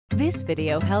This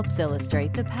video helps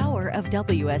illustrate the power of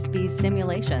WSB's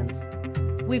simulations.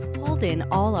 We've pulled in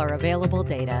all our available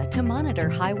data to monitor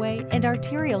highway and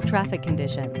arterial traffic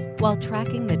conditions while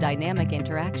tracking the dynamic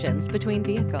interactions between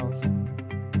vehicles.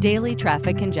 Daily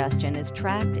traffic congestion is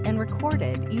tracked and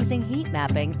recorded using heat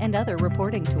mapping and other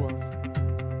reporting tools.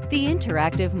 The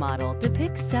interactive model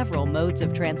depicts several modes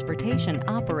of transportation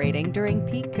operating during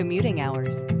peak commuting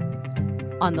hours.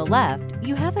 On the left,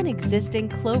 you have an existing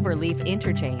cloverleaf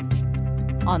interchange.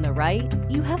 On the right,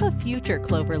 you have a future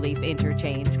cloverleaf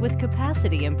interchange with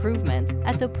capacity improvements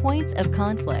at the points of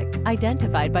conflict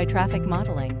identified by traffic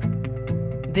modeling.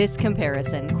 This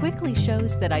comparison quickly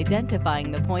shows that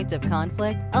identifying the points of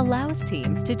conflict allows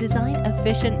teams to design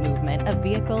efficient movement of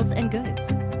vehicles and goods.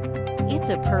 It's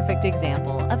a perfect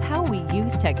example of how we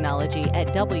use technology at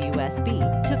WSB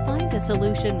to find a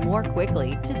solution more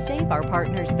quickly to save our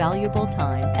partners valuable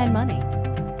time and money.